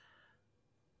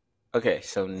Okay,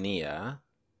 so Nia,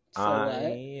 So what?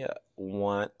 I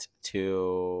want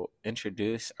to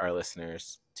introduce our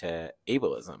listeners to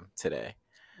ableism today.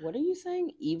 What are you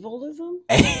saying? Evilism?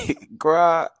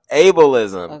 Girl,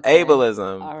 ableism, Okay.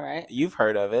 ableism. All right. You've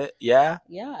heard of it, yeah?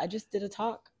 Yeah, I just did a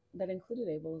talk that included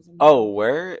ableism. Oh,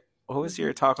 where? What was hmm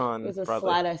your talk It on was a broadly?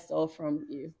 slide I stole from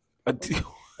you.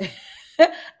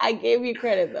 I gave you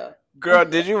credit though. Girl,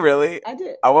 did you really? I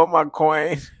did. I want my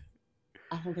coin.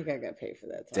 I don't think I got paid for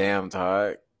that talk. Damn,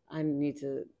 Todd. I need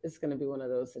to. It's going to be one of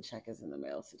those the check is in the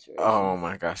mail Oh situations.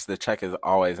 my gosh, the check is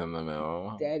always in the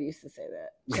mail. Dad used to say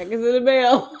that. Check is in the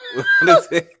mail. What is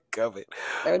it? Covered.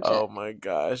 No Oh check. my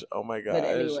gosh. Oh my But gosh.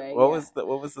 anyway, What yeah.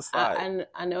 was the I, slide?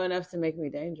 I know enough to make me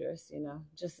dangerous,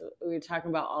 Just we were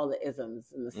talking about all the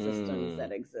isms and the systems that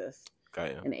Mm, exist,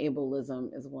 got you. and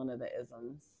ableism is one of the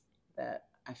isms that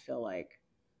I feel like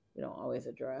we don't always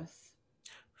address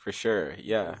For sure.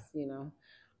 Yeah. because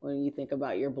when you think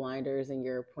about your blinders and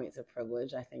your points of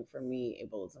privilege, I think for me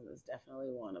ableism is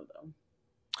definitely one of them.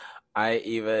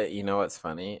 You know what's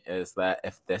funny is that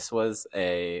if this was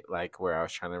a like where I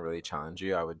was trying to really challenge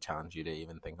you, I would challenge you to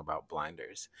even think about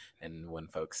blinders. And when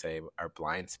folks say our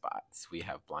blind spots, we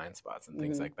have blind spots and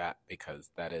things hmm like that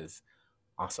because that is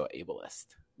also ableist.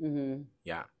 hmm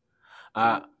Yeah.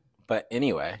 Uh, Yeah. but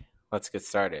anyway, let's get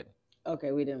started.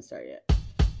 Okay, we didn't start yet.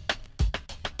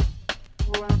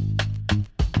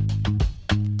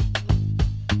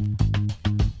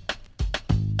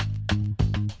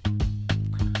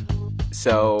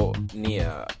 So,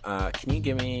 Nia, can you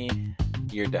give me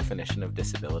your definition of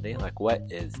disability? Like, what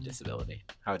is disability?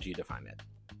 How would you define it?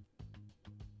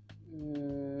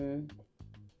 Mm,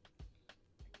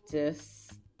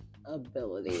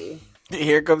 disability.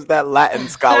 Here comes that Latin I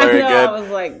scholar know. I again. was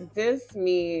like, this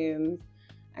means.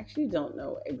 I actually don't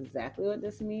know exactly what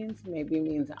this means. Maybe it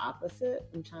means opposite.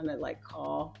 I'm trying to like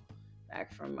call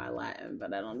back from my Latin,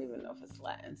 but I don't even know if it's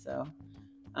Latin. So,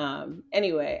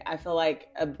 anyway, I feel like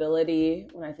ability.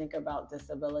 When I think about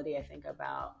disability, I think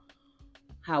about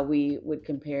how we would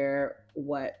compare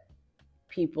what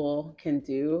people can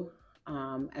do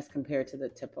as compared to the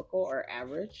typical or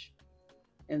average.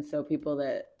 And so people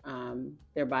that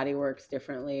their body works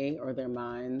differently or their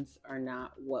minds are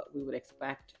not what we would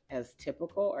expect as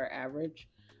typical or average,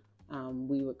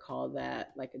 we would call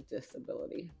that like a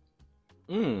disability.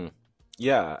 Mm,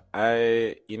 yeah,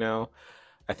 I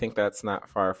think that's not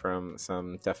far from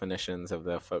some definitions of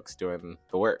the folks doing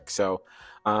the work. So,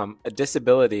 a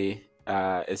disability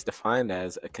is defined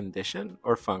as a condition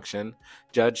or function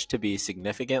judged to be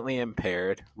significantly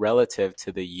impaired relative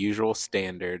to the usual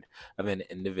standard of an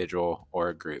individual or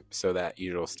a group. So, that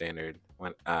usual standard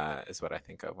is what I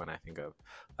think of when I think of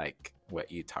like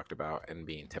what you talked about and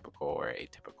being typical or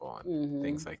atypical and Mm-hmm.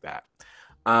 things like that.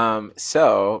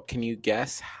 So, can you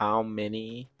guess how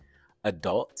many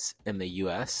adults in the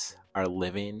US are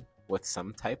living with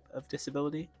some type of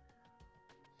disability?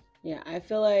 Yeah, I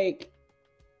feel like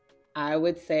I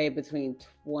would say between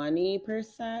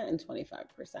 20% and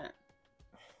 25%.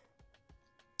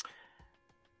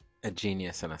 A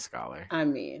genius and a scholar. I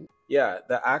mean, Yeah,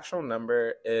 the actual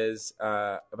number is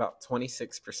about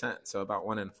 26%, so about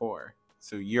one in four.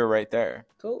 So you're right there.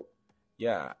 cool.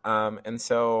 Yeah. And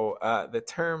so the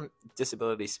term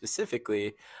disability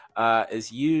specifically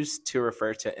is used to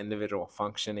refer to individual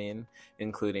functioning,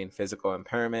 including physical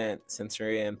impairment,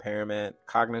 sensory impairment,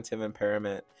 cognitive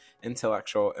impairment,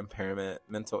 intellectual impairment,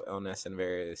 mental illness, and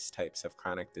various types of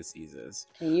chronic diseases.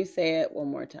 Can you say it one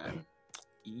more time?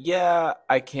 Yeah,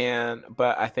 I can,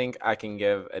 but I think I can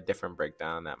give a different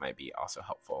breakdown that might be also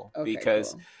helpful Okay,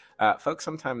 because cool. folks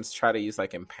sometimes try to use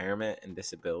like impairment and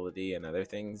disability and other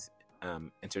things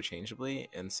interchangeably,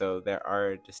 and so there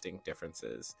are distinct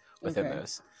differences within Okay.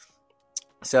 those.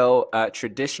 So,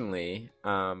 traditionally,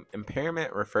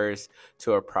 impairment refers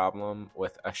to a problem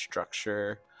with a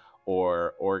structure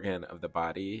or organ of the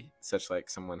body, such like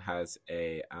someone has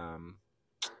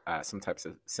some types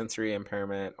of sensory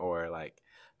impairment or like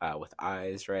with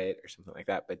eyes, right, or something like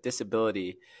that. But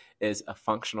disability is a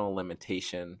functional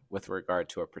limitation with regard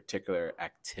to a particular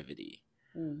activity,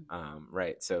 Mm.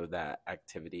 right? So that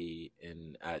activity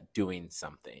in doing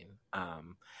something.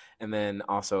 And then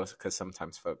also, because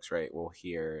sometimes folks, right, will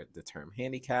hear the term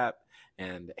handicap,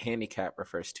 and handicap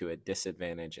refers to a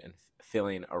disadvantage in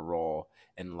filling a role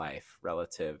in life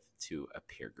relative to a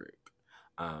peer group.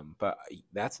 But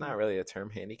that's not really a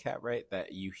term handicap, right?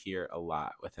 That you hear a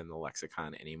lot within the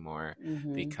lexicon anymore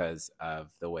Mm-hmm. because of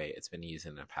the way it's been used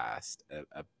in the past,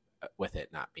 with it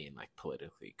not being like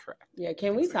politically correct Yeah, and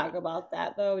can we things like talk that. about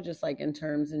that though? Just like in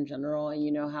terms in general, and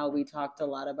you know how we talked a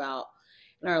lot about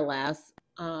in our last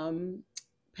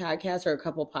podcast or a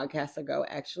couple podcasts ago,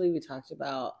 actually, we talked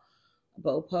about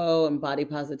BOPO and body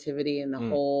positivity and the Mm.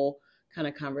 whole kind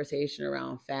of conversation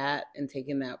around fat and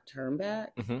taking that term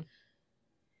back. Hmm.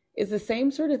 Is the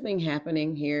same sort of thing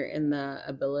happening here in the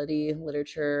ability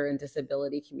literature and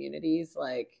disability communities?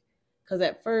 Like, because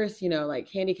at first, like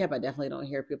handicap, I definitely don't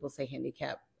hear people say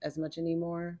handicap as much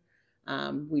anymore.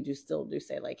 We do still do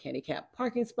say like handicap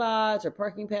parking spots or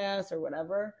parking pass or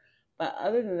whatever. But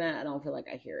other than that, I don't feel like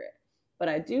I hear it. But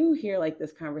I do hear like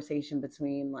this conversation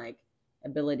between like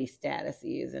ability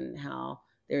statuses and how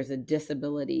there's a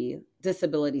disability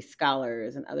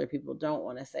scholars and other people don't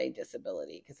want to say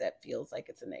disability because that feels like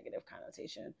it's a negative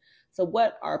connotation. So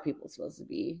what are people supposed to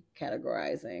be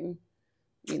categorizing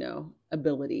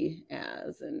ability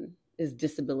as, and is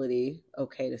disability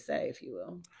okay to say, if you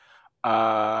will?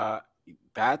 Uh,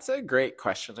 that's a great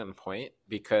question and point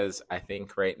because I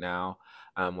think right now,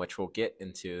 which we'll get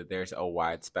into, there's a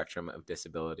wide spectrum of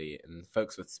disability, and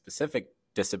folks with specific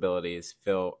disabilities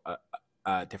feel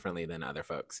differently than other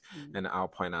folks. Mm-hmm. And I'll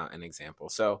point out an example.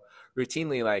 So,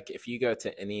 routinely, like if you go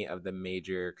to any of the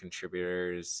major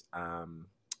contributors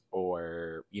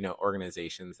or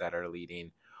organizations that are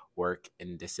leading work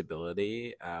in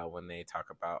disability, when they talk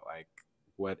about like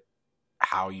what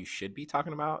how you should be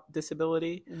talking about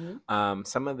disability. Mm-hmm.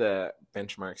 Some of the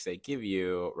benchmarks they give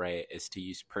you, right, is to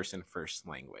use person first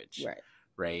language, Right.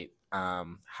 right?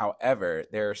 However,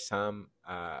 there are some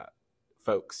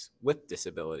folks with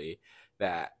disability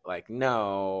that, like,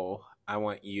 no, I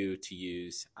want you to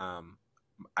use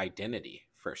identity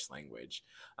first language.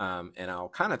 And I'll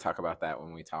kind of talk about that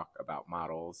when we talk about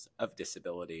models of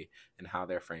disability and how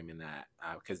they're framing that,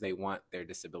 because they want their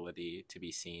disability to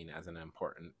be seen as an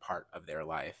important part of their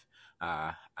life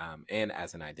and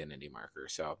as an identity marker.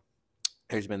 So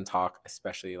there's been talk,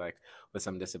 especially like with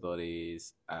some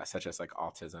disabilities, such as like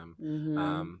autism,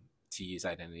 Mm-hmm. to use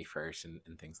identity first and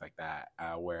things like that.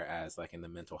 Whereas like in the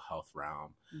mental health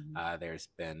realm, Mm-hmm. there's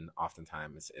been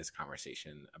oftentimes is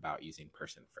conversation about using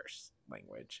person first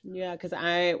language. Yeah, because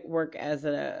I work as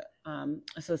a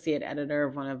associate editor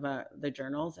of one of the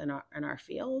journals in our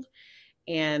field,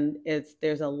 and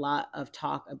there's a lot of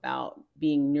talk about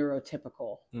being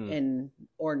neurotypical Mm. and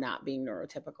or not being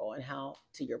neurotypical, and how,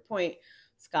 to your point,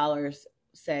 scholars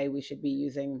say we should be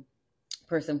using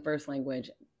person first language,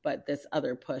 but this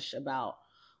other push about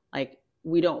like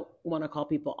we don't want to call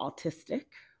people autistic,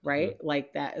 Mm-hmm. right?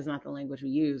 Like that is not the language we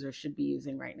use or should be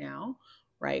using right now,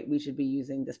 right? We should be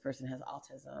using this person has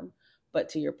autism. But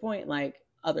to your point, like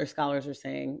other scholars are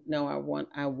saying, no, I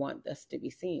want this to be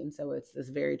seen. So it's this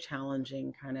very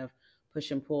challenging kind of push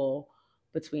and pull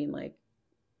between like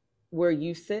where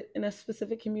you sit in a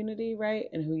specific community, right,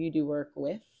 and who you do work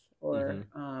with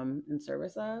Mm-hmm. or in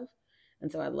service of.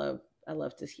 And so I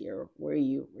love to hear where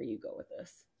you go with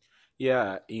this.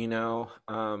 Yeah,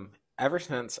 ever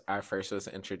since I first was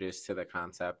introduced to the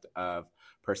concept of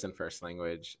person first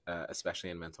language,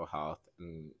 especially in mental health,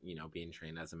 and being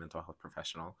trained as a mental health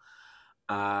professional,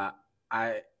 uh,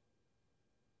 I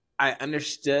I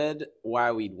understood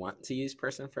why we'd want to use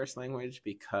person first language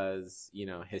because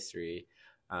history.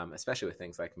 Especially with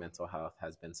things like mental health,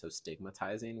 has been so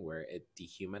stigmatizing where it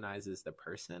dehumanizes the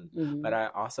person. But Mm-hmm. I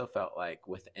also felt like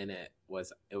within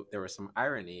there was some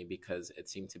irony because it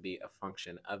seemed to be a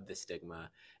function of the stigma,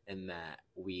 in that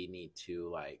we need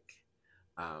to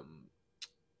um,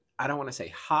 I don't want to say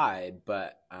hide,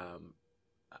 but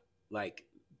like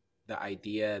the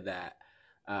idea that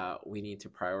we need to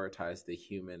prioritize the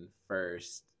human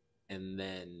first and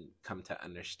then come to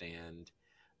understand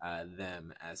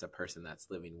them as a person that's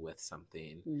living with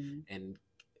something, Mm-hmm.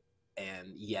 and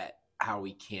yet how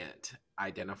we can't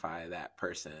identify that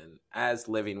person as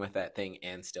living with that thing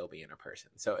and still being a person.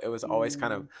 So it was always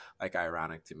kind Mm-hmm. of like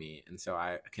ironic to me, and so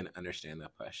I can understand the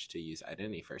push to use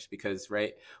identity first because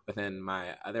right within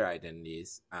my other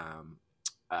identities,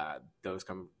 those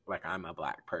come like I'm a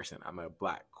black person, I'm a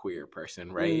black queer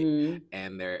person, right? Mm-hmm.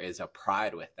 And there is a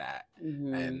pride with that,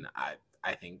 Mm-hmm. and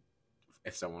I think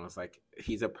if someone was like,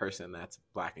 he's a person that's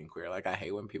black and queer, like I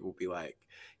hate when people be like,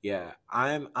 yeah,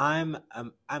 I'm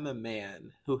a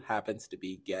man who happens to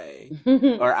be gay,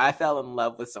 or I fell in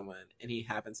love with someone and he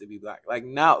happens to be black. Like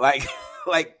no, like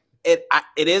like it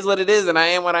is what it is, and I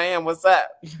am what I am. What's up?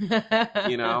 So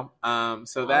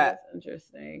Oh, that that's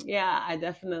interesting. Yeah, I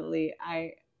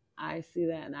see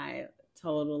that, and I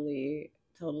totally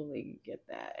get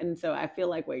that. And so I feel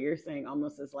like what you're saying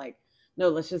almost is like, no,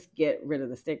 let's just get rid of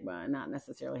the stigma and not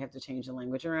necessarily have to change the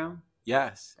language around.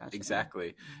 yes, Gotcha.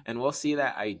 exactly. And we'll see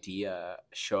that idea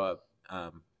show up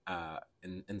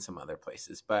in some other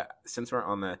places. But since we're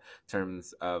on the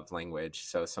terms of language,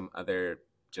 so some other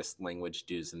just language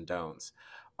do's and don'ts.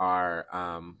 are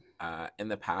in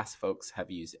the past folks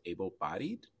have used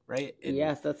able-bodied, right? And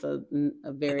Yes, that's a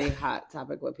very hot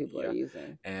topic what people are yeah,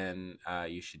 using. and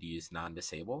you should use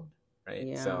non-disabled, right?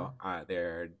 Yeah. So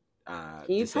there are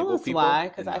Can you tell disabled us why? people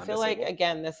Because and I feel like, non-disabled.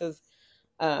 again, this is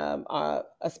a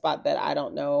spot that I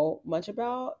don't know much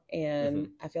about. Hmm. And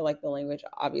I feel like the language,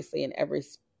 obviously, in every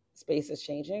space is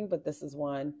changing, but this is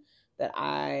one that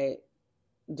I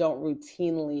don't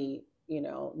routinely,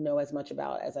 know as much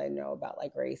about as I know about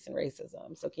like race and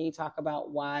racism. So, can you talk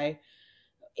about why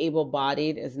able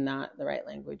bodied is not the right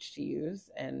language to use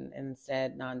and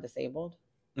instead non disabled?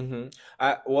 Hmm.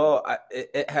 Well,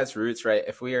 it has roots, right?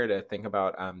 If we are to think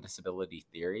about disability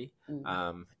theory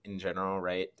Mm-hmm. in general,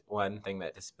 right? One thing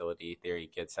that disability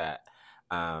theory gets at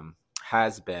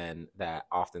has been that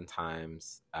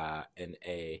oftentimes in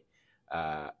a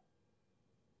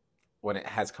when it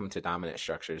has come to dominant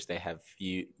structures, they have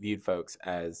viewed folks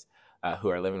as who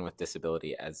are living with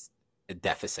disability as a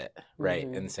deficit, right?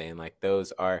 Mm-hmm. And saying like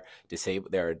those are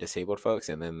disabled. There are disabled folks,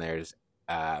 and then there's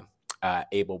uh,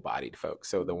 able-bodied folks.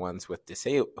 So the ones with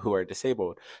who are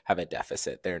disabled have a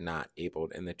deficit. They're not able.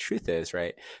 And the truth is,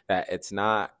 right, that it's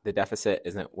not the deficit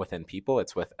isn't within people.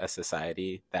 It's with a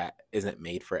society that isn't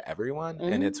made for everyone,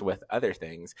 and Mm-hmm. it's with other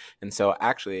things. And so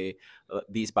actually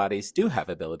these bodies do have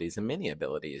abilities and many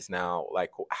abilities now,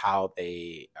 like how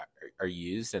they are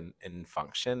used and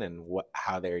function and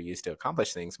how they're used to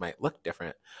accomplish things might look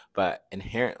different, but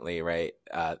inherently, right,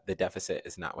 the deficit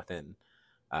is not within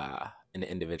an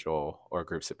individual or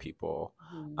groups of people.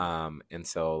 Mm-hmm. And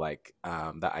so like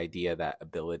the idea that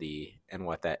ability and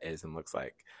what that is and looks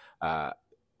like uh,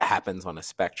 happens on a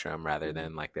spectrum rather Mm-hmm.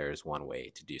 than like there's one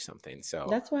way to do something. So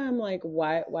That's why I'm like,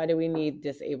 why do we need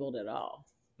disabled at all?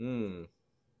 mm,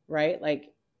 Right?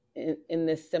 Like in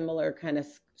this similar kind of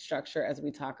structure as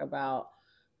we talk about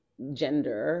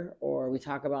gender or we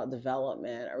talk about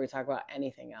development or we talk about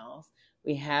anything else,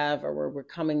 we have or we're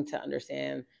coming to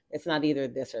understand it's not either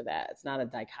this or that. It's not a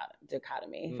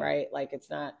dichotomy, mm, right? Like it's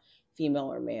not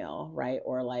female or male, right?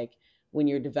 Or like when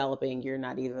you're developing, you're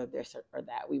not either this or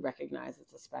that. We recognize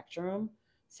it's a spectrum.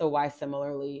 So why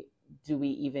similarly do we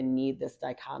even need this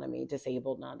dichotomy,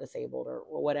 disabled, non-disabled, or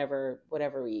whatever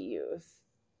we use?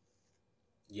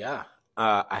 yeah,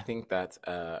 I think that's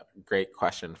a great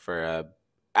question for a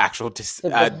actual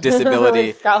Really,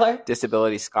 disability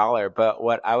scholar? scholar. But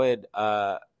what I would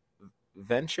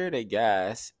venture to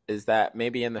guess is that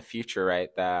maybe in the future, right,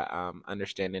 that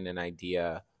understanding an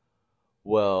idea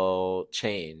will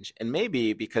change, and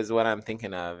maybe because what I'm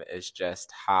thinking of is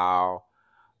just how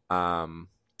um,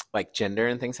 like gender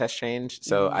and things has changed.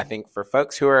 So I Mm-hmm. think for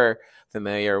folks who are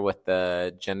familiar with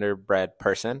the genderbread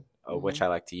person, which Mm-hmm. I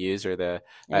like to use, or the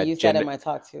I use that in gender. my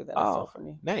talk too that I stole Oh, from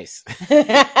you. nice.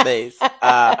 Nice.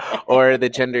 Or the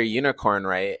gender unicorn,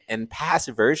 right? And past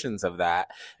versions of that,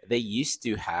 they used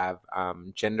to have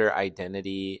gender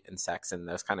identity and sex and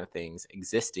those kind of things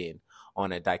existing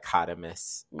on a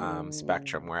dichotomous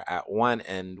spectrum, Mm, where at one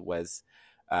end was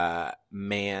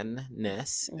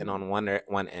manness, and mhm, on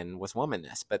one end was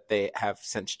womanness. But they have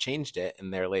since changed it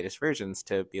in their latest versions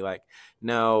to be like,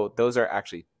 no, those are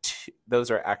actually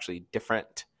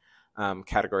different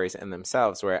categories in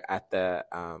themselves. Where at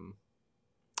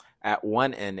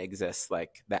one end exists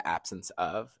like the absence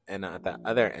of, and at the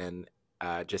other mm, end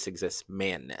just exists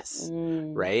manness,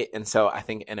 mm. right? And so I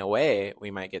think in a way we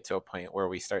might get to a point where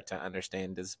we start to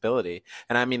understand disability,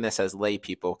 and I mean this as lay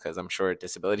people because I'm sure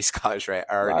disability scholars, right,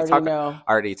 are You already know.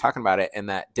 already talking about it, and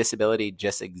that disability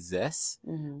just exists,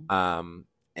 Hmm. um,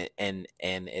 and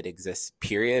it exists,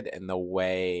 period, in the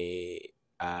way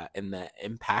in the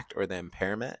impact or the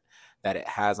impairment that it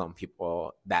has on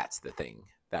people. That's the thing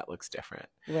that looks different.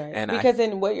 Right. And I, Because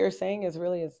in what you're saying is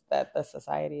really is that the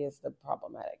society is the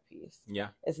problematic piece. yeah,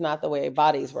 It's not the way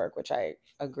bodies work, which I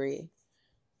agree.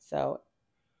 So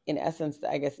in essence,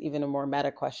 I guess even a more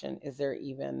meta question, is there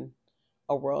even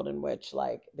a world in which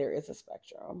like there is a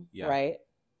spectrum, yeah. right?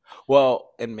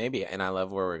 Well, and maybe, and I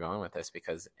love where we're going with this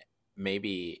because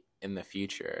maybe in the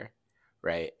future,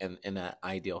 right, in an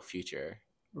ideal future,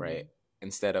 right, Mm-hmm.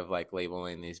 instead of like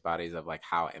labeling these bodies of like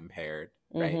how impaired,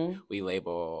 right, Mm-hmm. we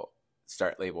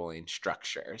start labeling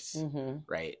structures, Mm-hmm.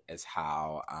 right, as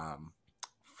how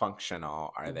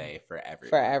functional are Mm-hmm. they for For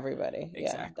everyone. everybody.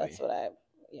 Yeah. That's Exactly. what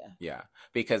yeah. Yeah,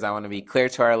 because I want to be clear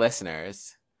to our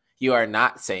listeners. You are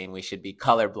not saying we should be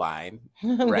colorblind,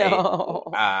 right? No.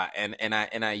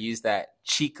 And I use that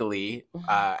cheekily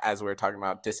as we're talking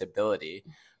about disability,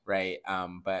 right?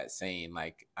 But saying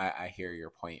like I hear your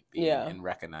point being Yeah. in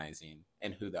recognizing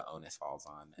and who the onus falls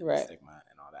on and the Right. stigma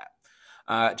and all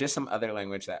that. Just some other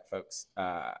language that folks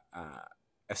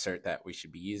assert that we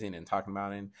should be using and talking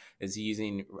about in is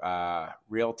using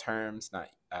real terms, not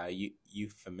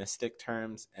euphemistic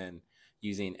terms, and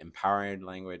using empowering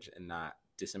language and not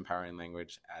disempowering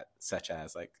language, such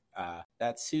as like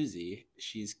that's Susie,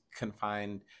 she's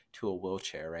confined to a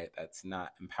wheelchair, right? That's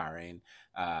not empowering.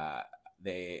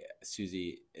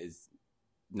 Susie is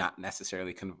not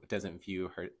necessarily doesn't view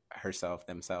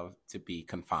themselves to be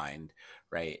confined,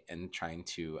 right? And trying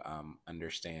to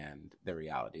understand the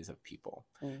realities of people.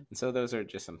 And so those are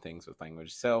just some things with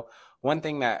language. So one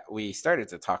thing that we started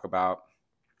to talk about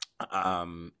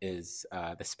is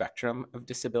the spectrum of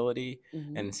disability,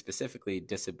 and specifically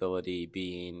disability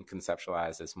being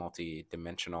conceptualized as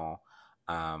multidimensional,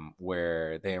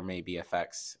 where there may be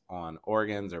effects on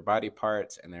organs or body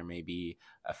parts, and there may be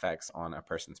effects on a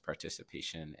person's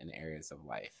participation in areas of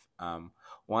life.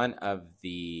 One of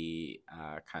the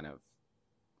kind of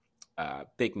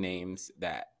big names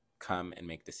that come and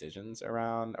make decisions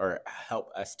around or help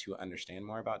us to understand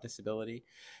more about disability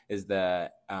is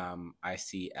the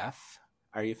ICF.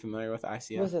 Are you familiar with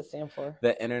ICF? What does it stand for?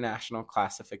 The International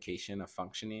Classification of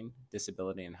Functioning,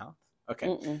 Disability, and Health.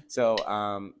 Okay. So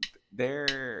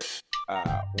they're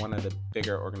one of the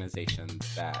bigger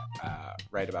organizations that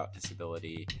write about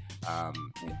disability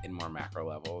in more macro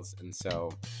levels. And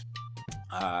so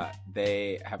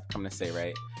they have come to say,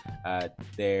 right,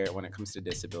 when it comes to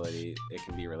disability, it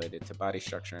can be related to body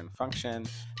structure and function,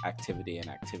 activity and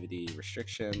activity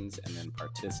restrictions, and then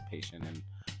participation and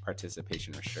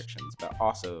participation restrictions. But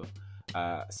also,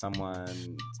 a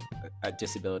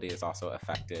disability is also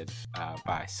affected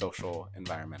by social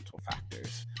environmental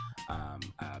factors,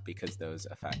 because those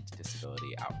affect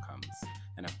disability outcomes.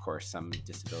 And of course, some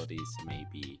disabilities may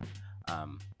be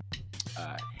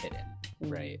hidden,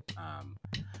 right?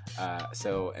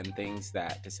 And things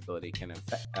that disability can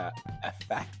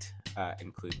affect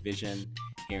include vision,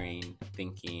 hearing,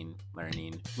 thinking,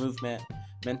 learning, movement,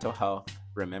 mental health,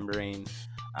 remembering,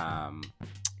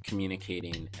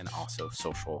 communicating, and also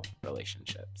social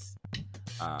relationships.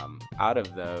 Out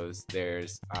of those,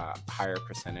 there's higher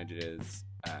percentages.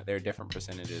 There are different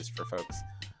percentages for folks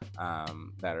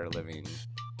that are living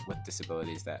with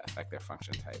disabilities that affect their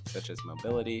function types, such as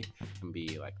mobility can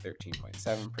be like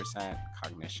 13.7%,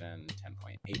 cognition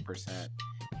 10.8%,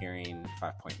 hearing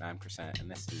 5.9%, and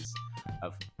this is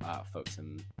of folks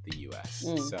in the US.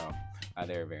 So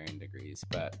there are varying degrees,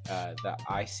 but the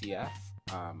ICF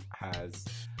has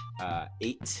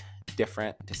 8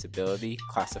 different disability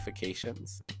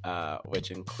classifications,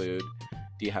 which include,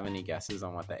 do you have any guesses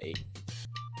on what the 8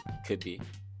 could be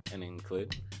and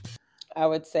include? I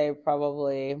would say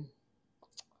probably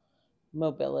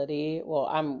mobility. Well,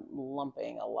 I'm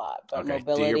lumping a lot, but okay,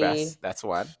 mobility. Do your best. That's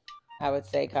 1. I would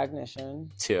say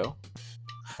cognition. 2. Sensory.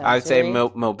 I would say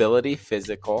mobility,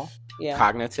 physical, yeah.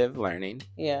 Cognitive, learning.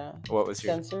 Yeah. What was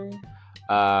your sensory?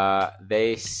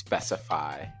 They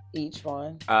specify each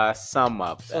one. Some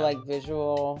of them. So like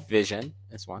visual. Vision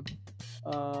is 1.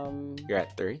 You're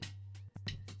at 3.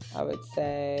 I would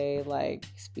say like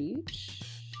speech.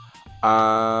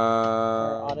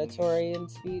 Or auditory and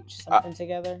speech, something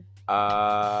together.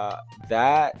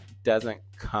 That doesn't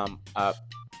come up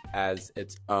as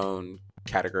its own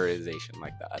categorization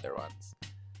like the other ones.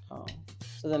 Oh,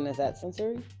 so then is that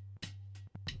sensory?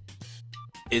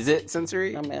 Is it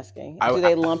sensory? I'm asking. Do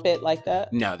they lump it like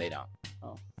that? No, they don't.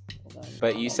 Oh, well then,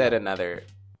 but you said another.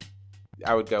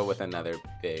 I would go with another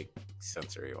big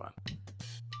sensory one,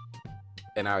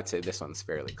 and I would say this one's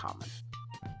fairly common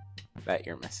that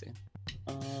you're missing.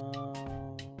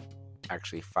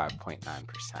 Actually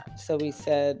 5.9%. So we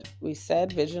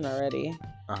said vision already.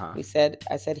 I said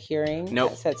hearing.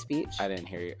 Nope. I said speech. I didn't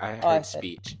hear you. I heard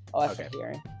speech. I said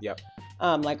hearing. Yep.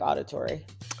 Like auditory.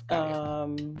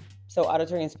 So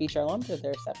auditory and speech are lumped, or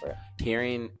they're separate?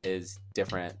 Hearing is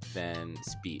different than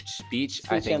speech. Speech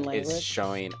I think, is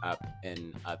showing up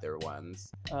in other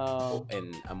ones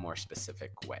in a more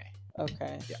specific way.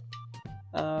 Okay.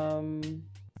 Yeah.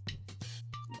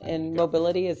 And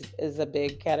mobility is a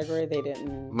big category. They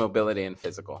didn't. Mobility and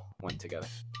physical went together.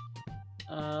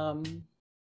 You want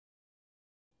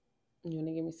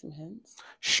to give me some hints?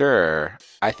 Sure.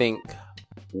 I think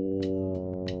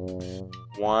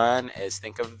one is,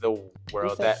 think of the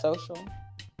world that social.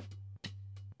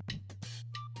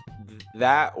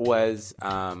 That was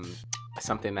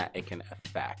something that it can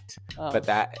affect, but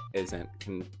that isn't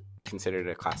considered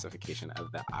a classification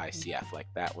of the ICF. Like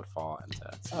that would fall into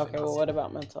okay else. Well, what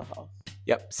about mental health?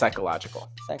 Yep. Psychological.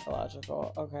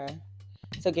 Okay,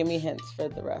 so give me hints for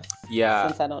the rest. Yeah,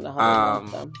 since I don't know how to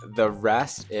lump them. The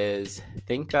rest is,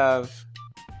 think of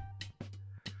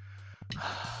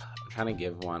I'm trying to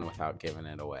give one without giving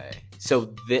it away.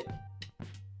 So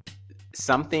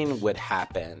something would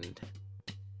happen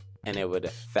and it would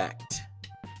affect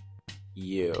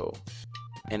you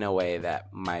in a way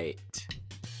that might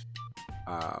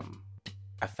um,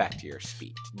 affect your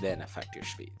speech, then affect your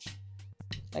speech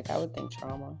Like I would think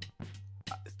trauma,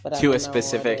 but I to a don't know what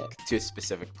specific it. to a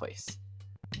specific place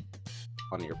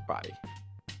on your body.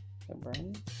 The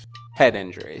brain. Head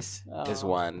injuries is Oh,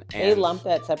 one, they and lump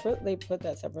that separate. They put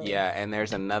that separately. yeah, and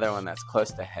there's another one that's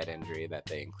close to head injury that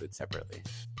they include separately.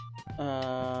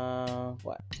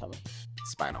 What? Tell me.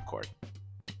 Spinal cord.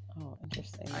 Oh,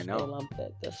 interesting. I know. They lump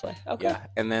it this way. Okay. Yeah,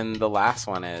 and then the last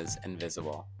one is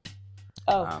invisible.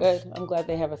 Oh, good. I'm glad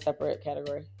they have a separate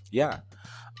category. Yeah.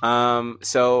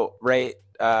 So, right,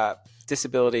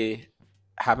 disability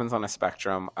happens on a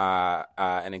spectrum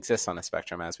and exists on a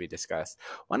spectrum, as we discussed.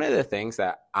 One of the things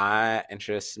that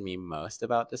interests me most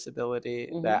about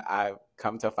disability that I've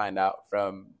come to find out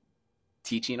from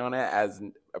teaching on it as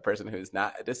a person who's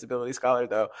not a disability scholar,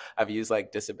 though I've used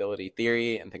like disability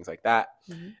theory and things like that,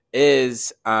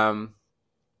 is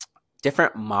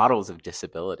different models of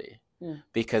disability.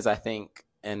 Because I think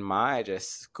in my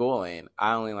just schooling,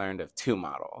 I only learned of two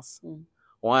models.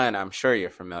 One, I'm sure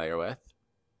you're familiar with.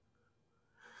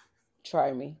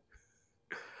 Try me.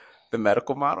 The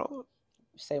medical model?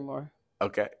 Say more.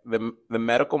 Okay. The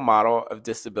medical model of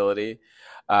disability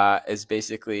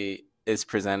is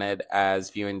presented as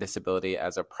viewing disability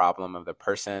as a problem of the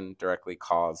person directly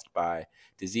caused by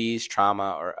disease,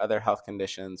 trauma, or other health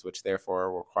conditions, which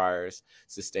therefore requires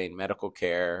sustained medical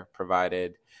care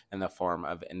provided in the form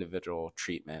of individual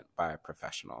treatment by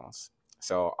professionals.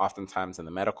 So oftentimes in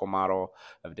the medical model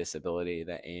of disability,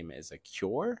 the aim is a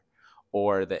cure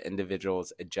or the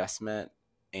individual's adjustment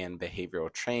and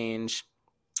behavioral change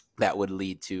that would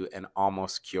lead to an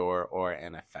almost cure or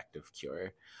an effective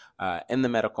cure. In the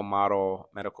medical model,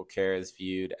 medical care is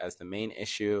viewed as the main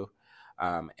issue,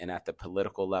 and at the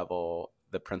political level,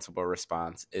 the principal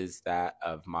response is that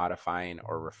of modifying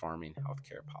or reforming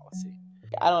healthcare policy.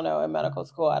 I don't know. In medical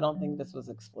school, I don't think this was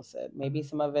explicit. Maybe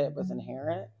some of it was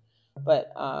inherent,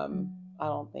 but I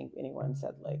don't think anyone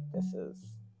said like this is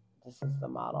the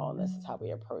model and this is how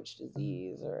we approach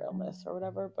disease or illness or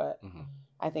whatever. But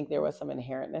I think there was some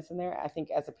inherentness in there. I think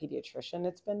as a pediatrician,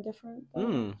 it's been different,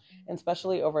 and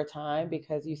especially over time,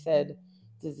 because you said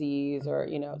disease or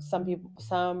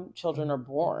some children are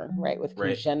born right with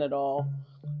congenital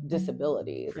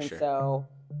disabilities, and so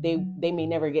they may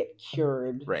never get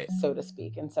cured, so to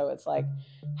speak. And so it's like,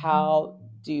 how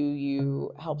do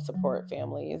you help support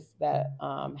families that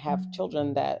have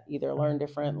children that either learn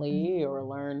differently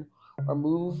or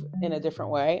move in a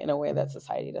different way, in a way that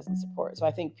society doesn't support? So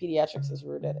I think pediatrics is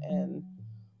rooted in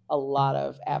a lot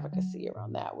of advocacy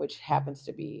around that, which happens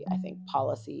to be, I think,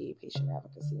 policy, patient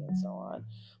advocacy, and so on.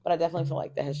 But I definitely feel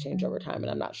like that has changed over time,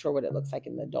 and I'm not sure what it looks like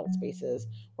in the adult spaces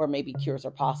where maybe cures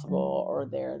are possible, or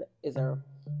there is a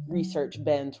research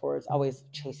bend towards always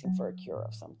chasing for a cure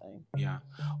of something. Yeah.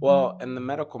 Well, and the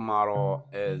medical model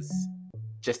is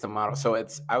just a model. So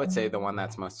it's, I would say, the one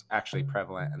that's most actually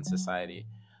prevalent in society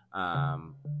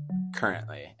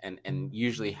currently, and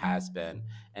usually has been,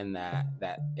 and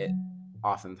that it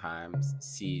oftentimes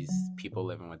sees people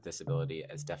living with disability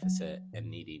as deficit and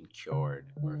needing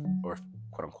cured or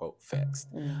quote unquote fixed.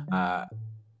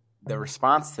 The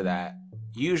response to that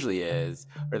usually is,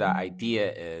 or the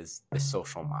idea is, the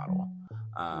social model,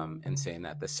 and saying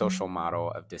that the social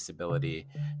model of disability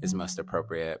is most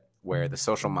appropriate, where the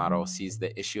social model sees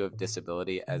the issue of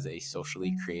disability as a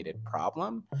socially created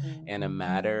problem and a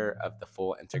matter of the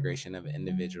full integration of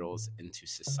individuals into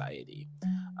society.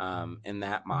 In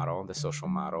that model, the social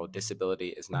model, disability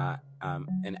is not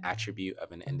an attribute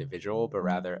of an individual, but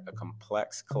rather a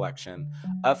complex collection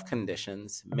of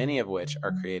conditions, many of which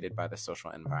are created by the social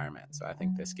environment. So I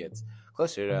think this gets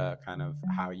closer to kind of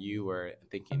how you were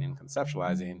thinking and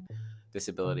conceptualizing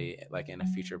disability, like in a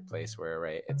future place where,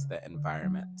 right, it's the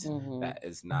environment that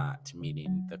is not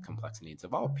meeting the complex needs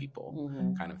of all people,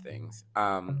 kind of things.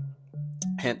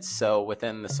 Hence, so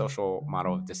within the social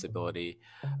model of disability,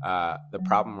 the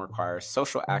problem requires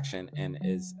social action and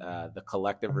is the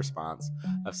collective response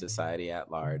of society at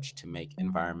large to make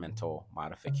environmental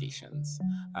modifications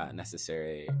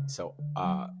necessary.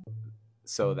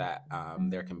 So that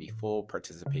there can be full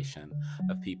participation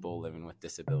of people living with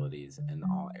disabilities in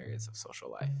all areas of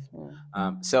social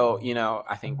life. So,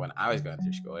 I think when I was going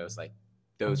through school, it was like,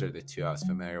 those are the two I was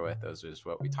familiar with. Those was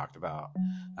what we talked about,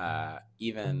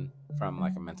 even from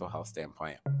like a mental health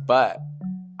standpoint. But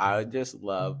I would just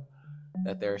love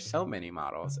that there are so many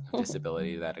models of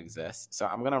disability that exist. So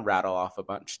I'm going to rattle off a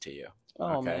bunch to you.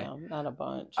 Oh, okay? Man, not a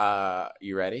bunch.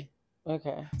 You ready?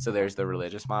 Okay. So there's the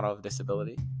religious model of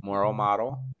disability, moral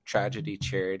model, tragedy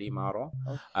charity model,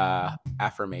 Okay.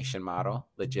 affirmation model,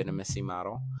 legitimacy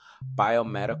model,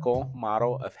 biomedical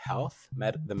model of health,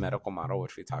 the medical model,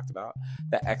 which we talked about,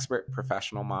 the expert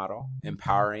professional model,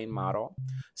 empowering model,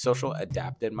 social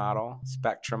adapted model,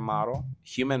 spectrum model,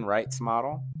 human rights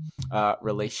model,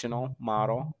 relational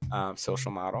model,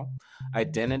 social model,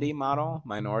 identity model,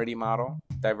 minority model,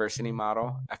 diversity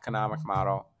model, economic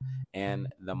model, and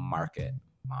the market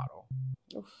model.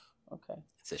 Oof. Okay.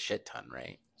 It's a shit ton,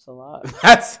 right? It's a lot.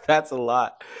 That's a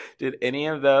lot. Did any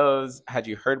of those had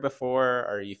you heard before?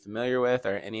 Or are you familiar with,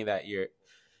 or any that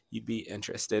you'd be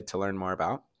interested to learn more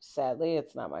about? Sadly,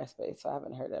 it's not my space, so I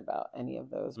haven't heard about any of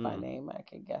those by Mm, name. I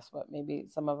could guess what maybe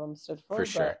some of them stood for for,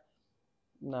 sure. but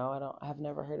no, I don't. I've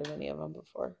never heard of any of them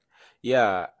before.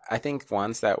 Yeah, I think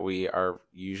ones that we are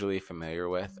usually familiar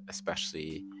with,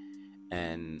 especially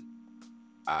in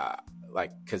uh,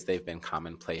 like because they've been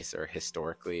commonplace or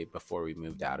historically before we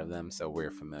moved out of them, so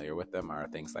we're familiar with them, are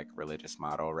things like religious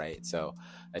model, right? So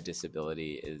a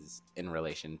disability is in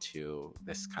relation to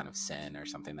this kind of sin or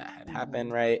something that had Mm-hmm.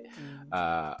 happened, right? Mm-hmm.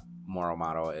 uh, Moral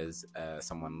model is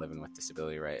someone living with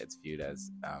disability, right? It's viewed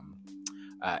as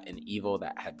an evil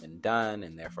that had been done,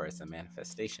 and therefore it's a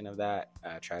manifestation of that.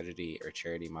 Tragedy or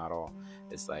charity model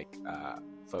is like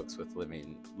folks with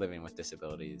living with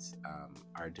disabilities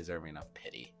are deserving of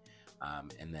pity,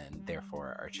 and then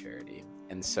therefore are charity.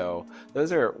 And so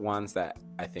those are ones that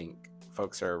I think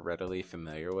folks are readily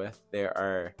familiar with. There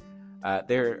are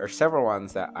several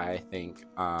ones that I think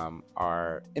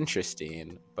are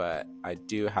interesting, but I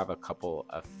do have a couple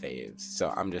of faves.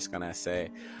 So I'm just gonna say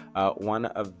one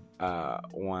of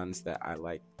ones that I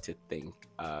like to think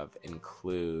of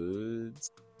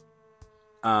includes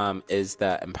is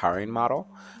the empowering model.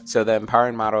 So, the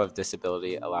empowering model of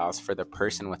disability allows for the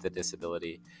person with a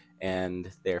disability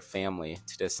and their family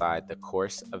to decide the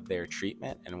course of their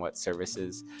treatment and what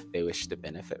services they wish to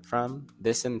benefit from.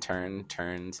 This, in turn,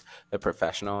 turns the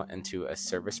professional into a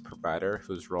service provider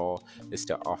whose role is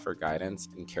to offer guidance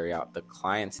and carry out the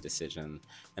client's decision.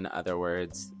 In other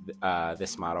words,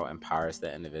 this model empowers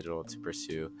the individual to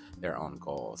pursue their own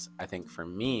goals. I think for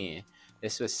me,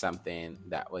 this was something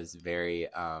that was very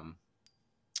uh,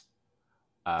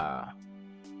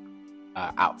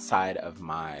 outside of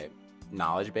my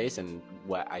knowledge base and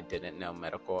what I didn't know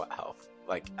medical health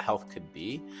could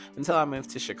be until I moved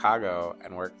to Chicago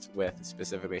and worked with,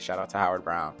 specifically, shout out to Howard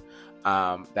Brown,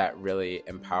 that really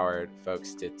empowered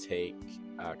folks to take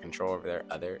control over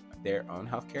their own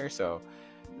healthcare. So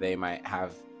they might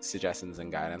have suggestions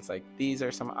and guidance like, these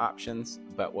are some options,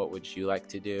 but what would you like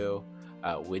to do?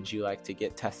 Would you like to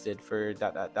get tested for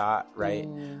dot dot dot, right?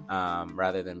 Mm.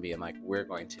 Rather than being like, we're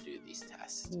going to do these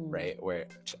tests, Mm. right?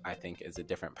 Which I think is a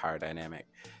different power dynamic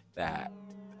that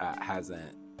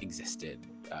hasn't existed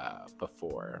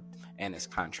before, and is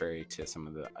contrary to some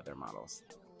of the other models.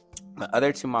 The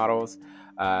other two models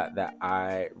that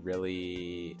I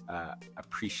really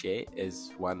appreciate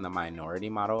is one, the minority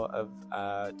model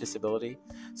of disability.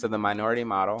 So, the minority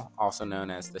model, also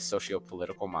known as the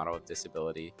socio-political model of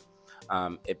disability,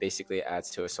 it basically adds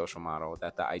to a social model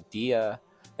that the idea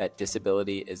that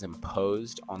disability is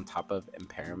imposed on top of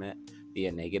impairment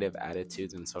via negative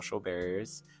attitudes and social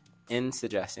barriers, in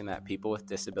suggesting that people with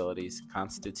disabilities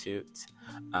constitute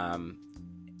um,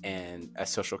 and a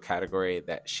social category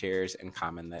that shares in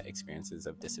common the experiences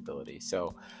of disability.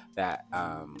 So that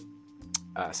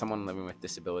someone living with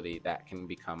disability, that can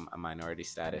become a minority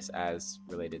status as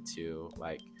related to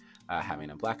like having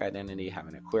a Black identity,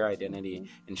 having a queer identity,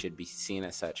 and should be seen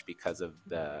as such because of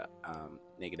the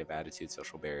negative attitudes,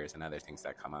 social barriers, and other things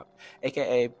that come up,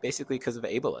 aka basically because of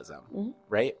ableism, Mm-hmm.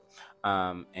 right?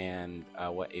 And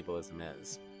what ableism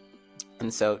is.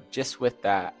 And so, just with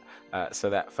that, so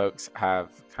that folks have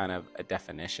kind of a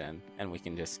definition and we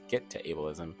can just get to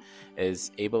ableism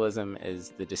is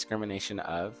the discrimination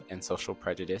of and social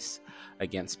prejudice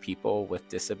against people with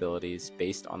disabilities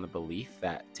based on the belief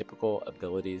that typical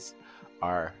abilities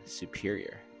are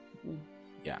superior. Mm.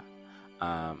 Yeah.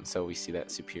 So we see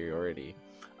that superiority.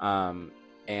 Um,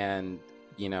 and,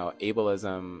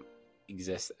 ableism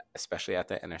exists especially at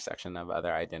the intersection of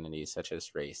other identities such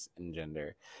as race and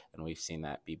gender. And we've seen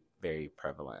that be very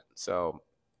prevalent. So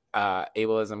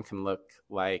ableism can look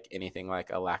like anything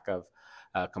like a lack of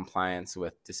compliance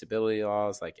with disability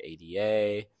laws like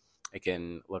ADA. It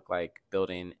can look like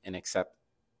building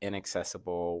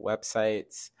inaccessible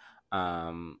websites,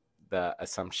 the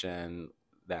assumption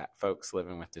that folks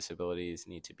living with disabilities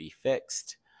need to be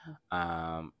fixed.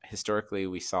 Historically,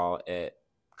 we saw it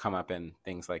come up in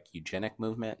things like eugenic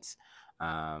movements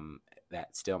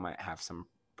that still might have some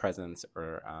presence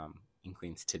or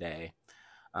inklings today.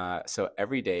 So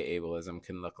everyday ableism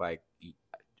can look like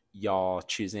y'all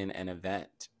choosing an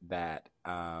event that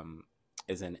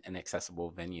is an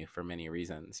inaccessible venue for many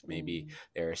reasons. Maybe Mm.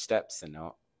 there are steps and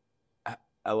no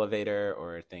elevator,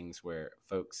 or things where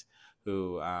folks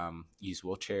who use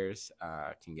wheelchairs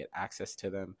can get access to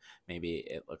them. Maybe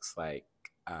it looks like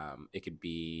it could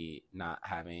be not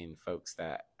having folks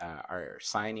that are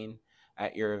signing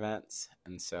at your events.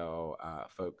 And so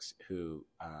folks who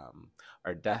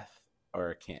are deaf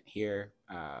or can't hear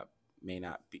may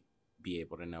not be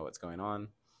able to know what's going on.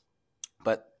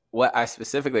 But what I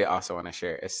specifically also want to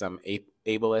share is some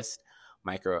ableist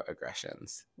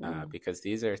microaggressions, Mm. because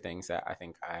these are things that I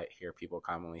think I hear people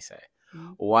commonly say.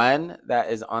 Mm. One that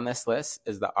is on this list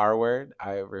is the R word.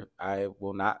 I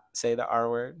will not say the R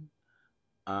word.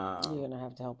 You're Um, gonna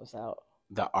have to help us out.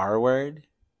 the R word.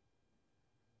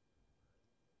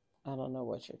 I don't know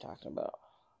what you're talking about.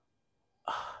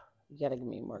 You gotta give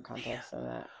me more context than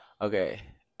that. Okay.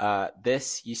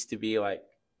 This used to be like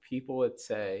people would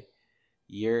say,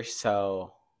 "You're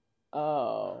so."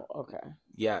 Oh, okay.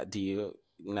 Yeah. Do you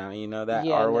now you know that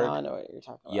Yeah, R now word? I know what you're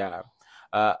talking about. Yeah.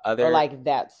 Or Other like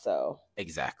that's so.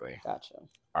 exactly. Gotcha.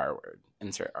 R word.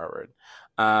 Insert R word.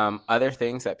 Other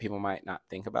things that people might not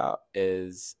think about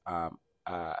is uh,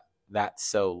 that's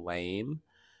so lame.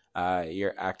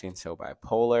 You're acting so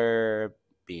bipolar,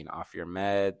 being off your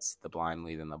meds, the blind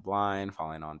leading the blind,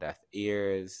 falling on deaf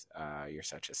ears. You're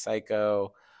such a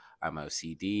psycho. I'm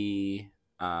OCD.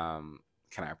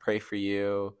 Can I pray for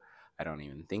you? I don't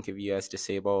even think of you as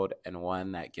disabled. And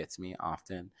one that gets me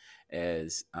often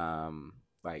is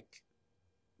like,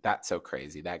 that's so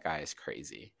crazy. That guy is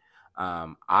crazy.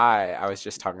 I was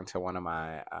just talking to one of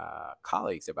my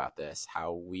colleagues about this.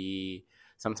 How we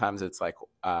sometimes it's like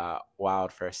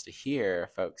wild for us to hear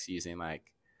folks using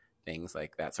like things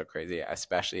like that so crazy.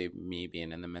 Especially me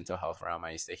being in the mental health realm,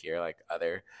 I used to hear like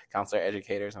other counselor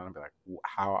educators, and I'd be like,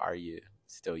 "How are you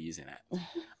still using it?"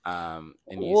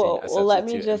 And using a Well, let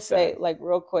me substitute just say, instead. like,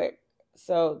 real quick.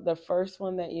 So the first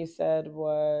one that you said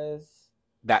was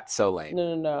That's so lame.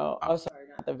 no, no, no. Oh. Oh, sorry,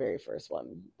 not the very first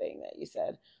one thing that you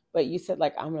said, but you said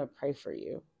like I'm gonna pray for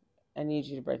you. I need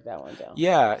you to break that one down.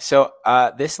 Yeah, so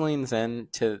this leans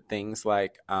into things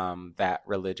like that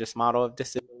religious model of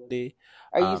disability.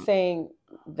 Are you Um, saying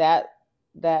that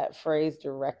that phrase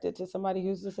directed to somebody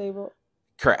who's disabled?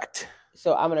 correct.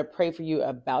 So I'm gonna pray for you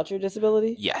about your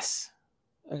disability. Yes.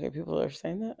 Okay, people are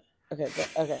saying that. Okay,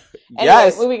 okay. Anyway,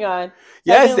 Yes. moving on.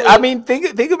 Yes. I Secondly, mean,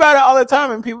 think about it all the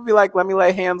time, and people be like, "Let me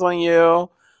lay hands on you,"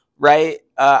 right?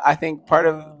 I think part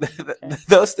of okay.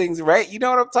 those things, right? You know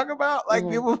what I'm talking about? Like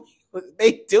Mm-hmm. people,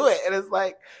 they do it, and it's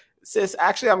like, sis,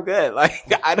 actually, I'm good. Like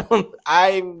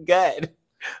I'm good.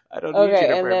 I don't need you to Okay,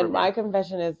 and pray for then me. my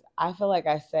confession is I feel like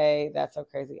I say that's so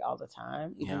crazy all the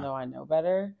time, even Yeah. though I know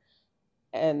better.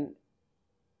 And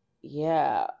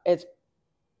yeah, it's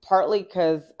partly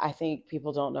because I think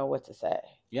people don't know what to say.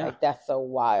 Yeah. Like that's so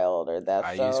wild or I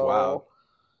that's use wild.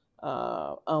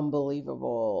 so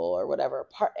unbelievable or whatever.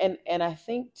 And I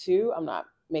think too, I'm not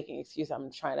making excuse.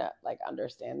 I'm trying to like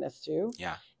understand this too.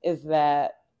 Yeah. Is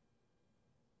that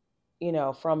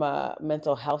from a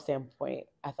mental health standpoint,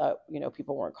 I thought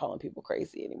people weren't calling people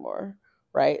crazy anymore,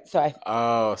 right? So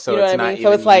Oh, so you know what it's I not mean? So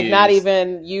even it's like not used.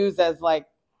 even used as like,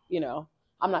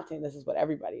 I'm not saying this is what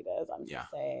everybody does. I'm Yeah.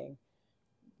 just saying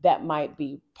that might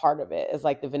be part of it. It's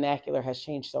like the vernacular has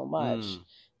changed so much Mm,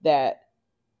 that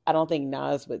I don't think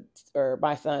Nas would or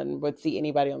my son would see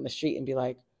anybody on the street and be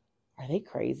like, are they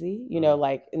crazy? mm.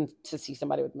 Like and to see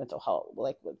somebody with mental health,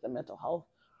 like with the mental health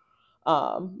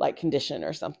like condition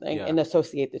or something Yeah. and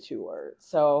associate the two words.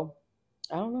 So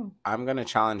I don't know. I'm going to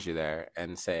challenge you there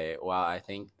and say, while I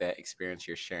think the experience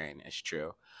you're sharing is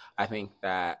true, I think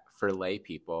that for lay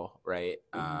people, right,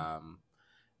 Mm-hmm.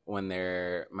 when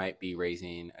there might be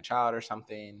raising a child or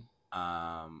something,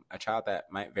 a child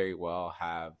that might very well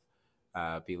have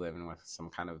be living with some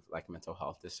kind of like mental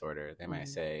health disorder, they might Mm-hmm.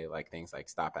 say like things like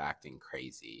 "stop acting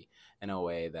crazy" in a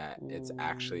way that it's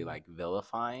actually Mm-hmm. like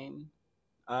vilifying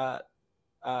uh,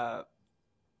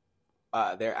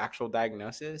 uh, their actual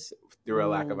diagnosis through a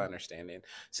lack of understanding.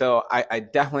 So I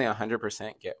definitely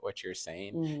 100% get what you're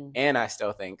saying. Mm-hmm. And I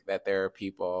still think that there are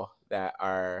people that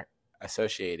are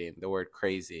associating the word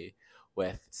crazy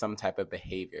with some type of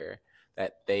behavior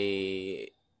that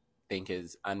they think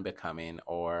is unbecoming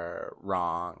or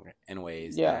wrong in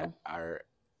ways Yeah. that are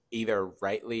either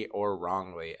rightly or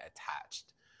wrongly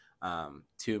attached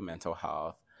to mental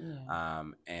health. Yeah.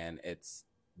 And it's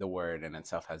the word in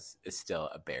itself is still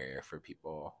a barrier for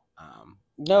people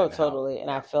No, trying to help. totally.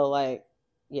 And I Yeah. feel like,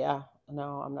 yeah,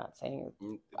 No, I'm not saying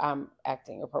I'm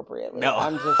acting appropriately. No,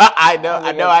 I'm just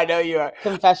I know you are.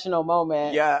 confessional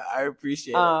moment. Yeah, I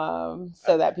appreciate it.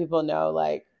 So that people know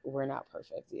like we're not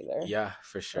perfect either. Yeah,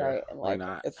 for sure. Right. And We're like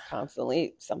not. it's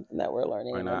constantly something that we're We're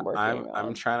learning and not. I'm working I'm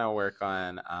on. trying to work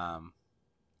on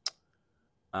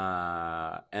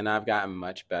and I've gotten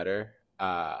much better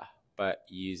but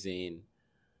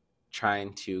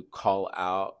trying to call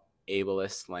out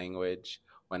ableist language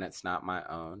when it's not my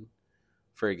own.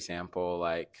 For example,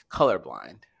 like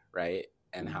colorblind, right?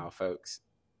 And Mm-hmm. how folks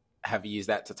have used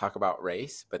that to talk about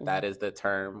race, but that is the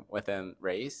term within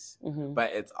race. Mm-hmm.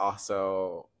 But it's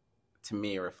also, to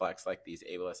me, reflects like these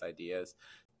ableist ideas.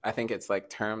 I think it's like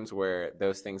terms where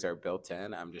those things are built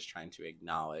in. I'm just trying to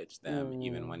acknowledge them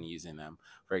even when using them.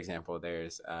 For example,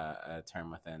 there's a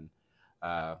term within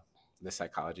uh, the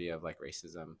psychology of like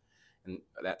racism, and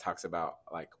that talks about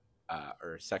like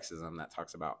or sexism, that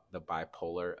talks about the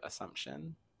bipolar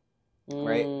assumption,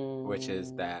 right? Which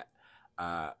is that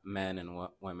men and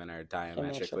women are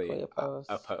diametrically opposed.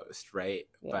 opposed, right?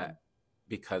 Yeah. But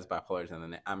because bipolar is in the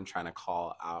name, I'm trying to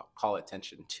call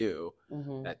attention to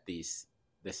that this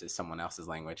is someone else's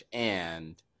language,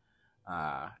 and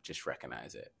just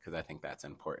recognize it, because I think that's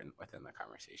important within the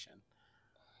conversation.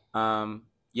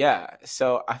 Yeah,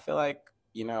 so I feel like,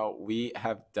 we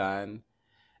have done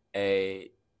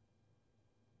a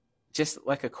just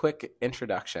like a quick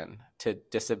introduction to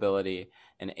disability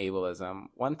and ableism.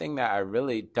 One thing that I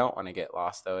really don't want to get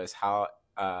lost, though, is how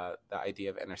the idea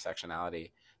of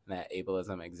intersectionality and that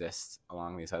ableism exists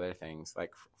along these other things.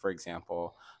 Like, for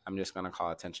example, I'm just going to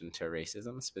call attention to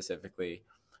racism, specifically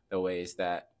the ways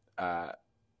that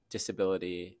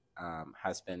disability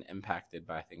has been impacted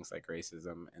by things like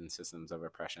racism and systems of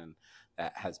oppression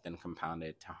that has been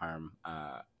compounded to harm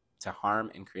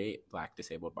and create Black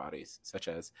disabled bodies, such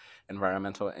as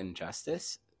environmental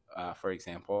injustice, for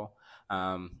example.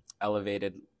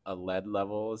 Elevated lead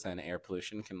levels and air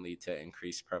pollution can lead to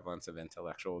increased prevalence of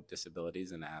intellectual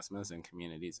disabilities and asthmas in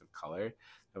communities of color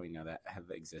that we know that have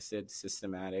existed.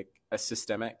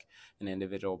 Systemic and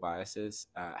individual biases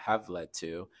have led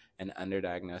to an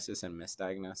underdiagnosis and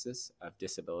misdiagnosis of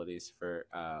disabilities for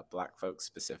Black folks,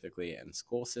 specifically in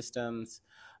school systems.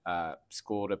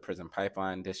 School to prison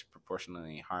pipeline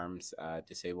disproportionately harms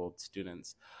disabled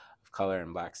students of color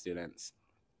and Black students.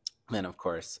 And of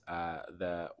course,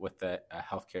 with the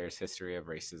healthcare's history of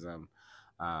racism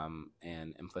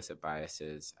and implicit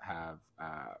biases have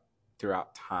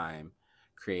throughout time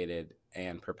created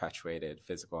and perpetuated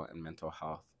physical and mental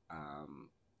health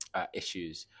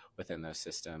issues within those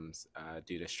systems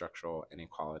due to structural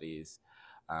inequalities,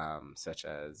 such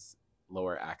as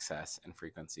lower access and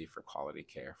frequency for quality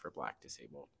care for Black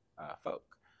disabled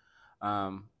folk.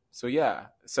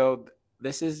 So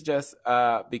this is just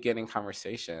a beginning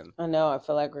conversation. I know. I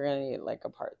feel like we're gonna need like a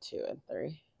part 2 and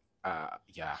 3.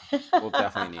 Yeah, we'll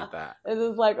definitely need that. This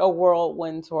is like a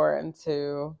whirlwind tour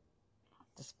into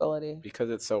disability. Because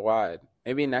it's so wide.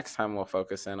 Maybe next time we'll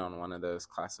focus in on one of those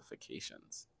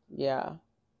classifications. Yeah.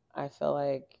 I feel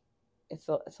like it's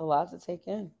a lot to take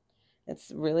in.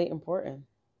 It's really important.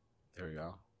 There we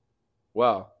go.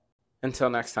 Well,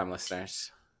 until next time,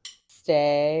 listeners.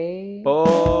 Stay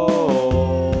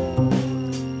bold.